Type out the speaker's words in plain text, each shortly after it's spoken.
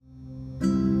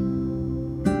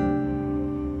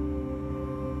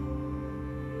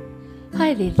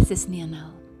Hi there, this is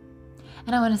Nianel,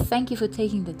 and I want to thank you for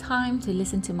taking the time to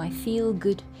listen to my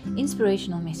feel-good,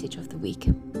 inspirational message of the week.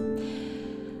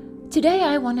 Today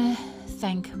I want to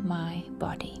thank my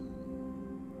body.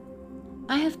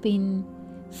 I have been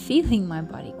feeling my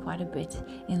body quite a bit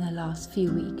in the last few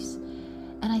weeks,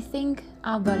 and I think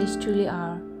our bodies truly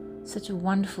are such a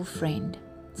wonderful friend,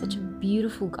 such a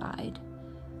beautiful guide,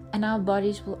 and our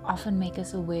bodies will often make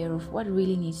us aware of what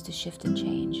really needs to shift and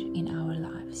change in our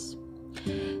lives.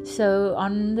 So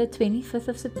on the 25th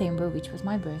of September, which was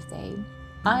my birthday,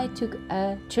 I took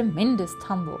a tremendous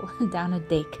tumble down a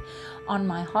deck on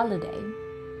my holiday,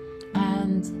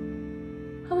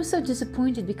 and I was so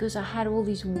disappointed because I had all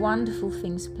these wonderful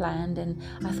things planned, and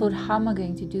I thought, how am I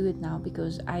going to do it now?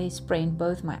 Because I sprained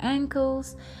both my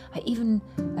ankles. I even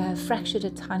fractured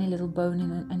a tiny little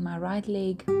bone in my right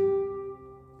leg,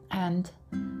 and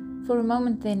for a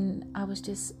moment then I was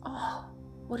just,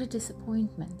 what a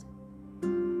disappointment.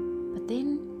 But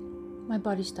then my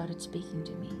body started speaking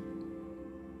to me,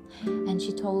 and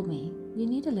she told me, you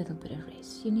need a little bit of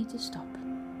rest, you need to stop,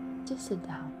 just sit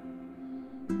down.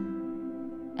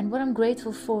 And what I'm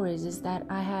grateful for is that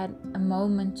I had a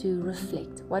moment to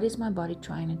reflect. What is my body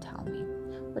trying to tell me?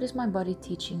 What is my body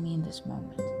teaching me in this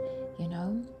moment?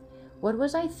 What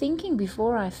was I thinking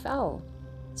before I fell?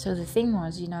 So the thing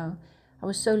was, I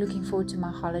was so looking forward to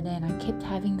my holiday, and I kept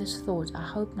having this thought, I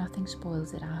hope nothing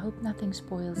spoils it. I hope nothing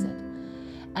spoils it.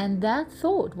 And that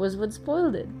thought was what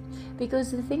spoiled it.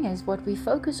 Because the thing is, what we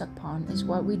focus upon is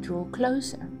what we draw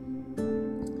closer.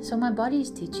 So my body is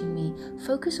teaching me,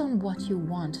 focus on what you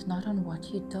want, not on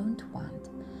what you don't want.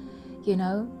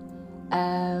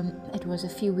 It was a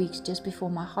few weeks just before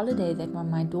my holiday that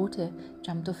when my daughter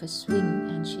jumped off a swing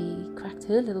and she cracked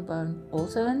her little bone,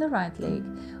 also in the right leg,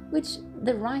 which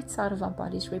the right side of our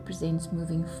bodies represents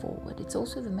moving forward. It's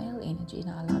also the male energy in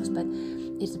our lives, but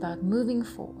it's about moving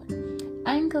forward.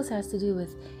 Ankles has to do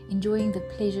with enjoying the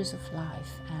pleasures of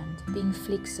life and being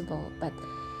flexible, but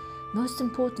most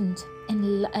important,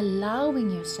 in allowing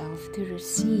yourself to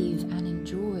receive and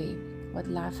enjoy what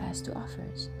life has to offer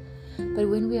us. But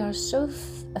when we are so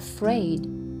afraid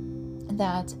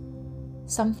that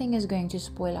something is going to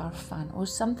spoil our fun or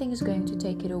something is going to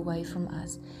take it away from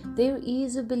us, there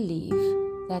is a belief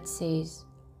that says,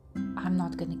 I'm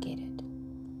not going to get it.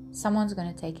 Someone's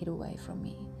going to take it away from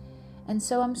me. And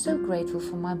so I'm so grateful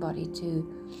for my body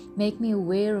to make me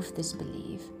aware of this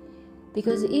belief.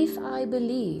 Because if I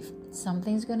believe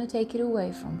something's going to take it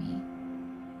away from me,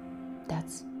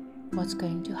 that's what's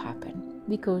going to happen.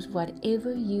 Because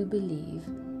whatever you believe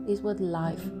is what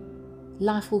life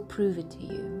will prove it to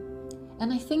you.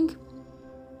 And I think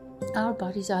our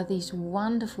bodies are these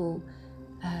wonderful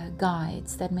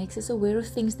guides that makes us aware of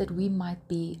things that we might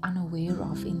be unaware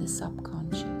of in the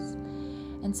subconscious.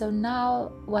 And so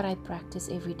now what I practice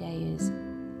every day is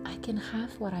I can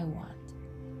have what I want.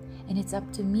 And it's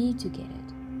up to me to get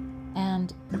it.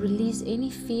 And release any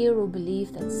fear or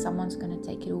belief that someone's going to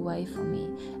take it away from me,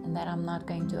 and that I'm not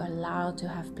going to allow to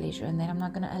have pleasure, and that I'm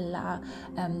not going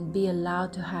to be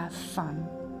allowed to have fun.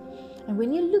 And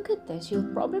when you look at this,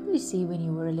 you'll probably see when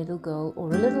you were a little girl or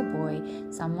a little boy,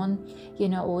 someone,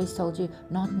 always told you,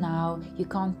 not now, you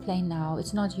can't play now,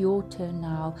 it's not your turn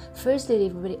now, first let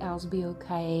everybody else be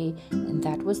okay. And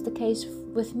that was the case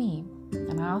with me.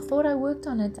 And I thought I worked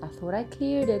on it, I thought I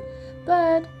cleared it,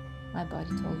 but my body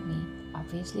told me,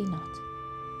 obviously not.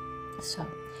 So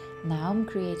now I'm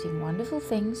creating wonderful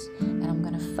things, and I'm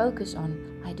going to focus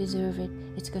on, I deserve it,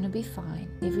 it's going to be fine,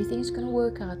 everything's going to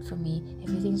work out for me,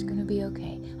 everything's going to be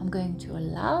okay. I'm going to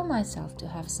allow myself to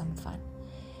have some fun.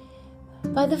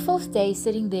 By the 4th day,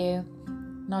 sitting there,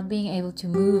 not being able to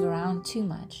move around too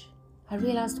much, I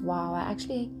realized, wow, I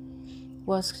actually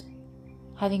was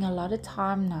having a lot of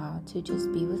time now to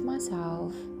just be with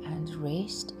myself and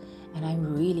rest, and I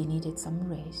really needed some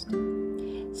rest.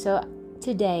 So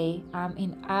today I'm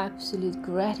in absolute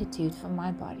gratitude for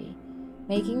my body,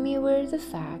 making me aware of the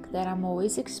fact that I'm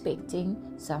always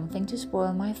expecting something to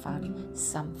spoil my fun,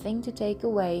 something to take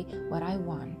away what I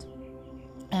want.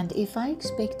 And if I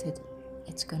expect it,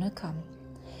 it's gonna come.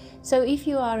 So if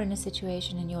you are in a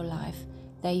situation in your life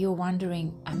that you're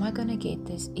wondering, am I going to get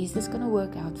this? Is this going to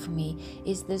work out for me?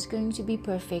 Is this going to be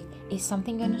perfect? Is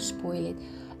something going to spoil it?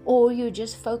 Or you're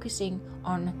just focusing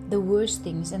on the worst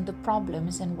things and the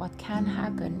problems and what can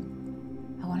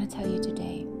happen, I want to tell you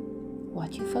today,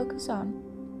 what you focus on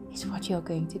is what you're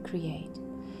going to create.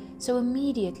 So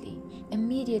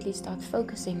immediately start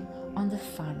focusing on the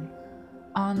fun,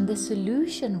 on the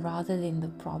solution rather than the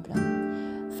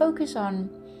problem. Focus on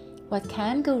what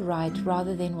can go right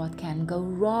rather than what can go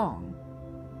wrong.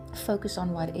 Focus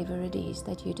on whatever it is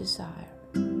that you desire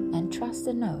and trust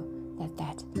and know that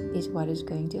that is what is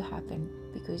going to happen,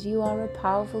 because you are a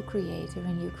powerful creator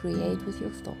and you create with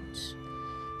your thoughts.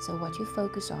 So what you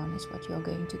focus on is what you're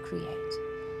going to create.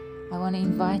 I want to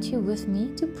invite you with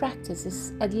me to practice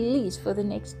this at least for the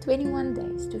next 21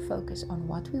 days, to focus on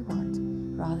what we want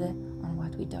rather on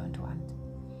what we don't want.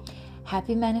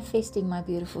 Happy manifesting, my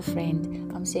beautiful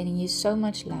friend. I'm sending you so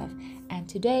much love. And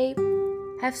today,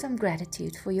 have some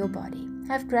gratitude for your body.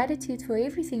 Have gratitude for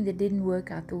everything that didn't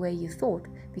work out the way you thought,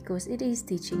 because it is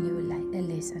teaching you a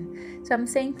lesson. So I'm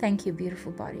saying thank you,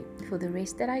 beautiful body, for the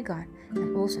rest that I got,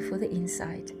 and also for the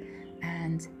insight.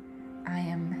 And I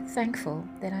am thankful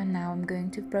that I'm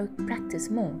going to practice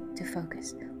more to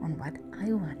focus on what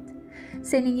I want.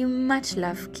 Sending you much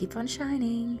love. Keep on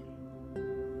shining.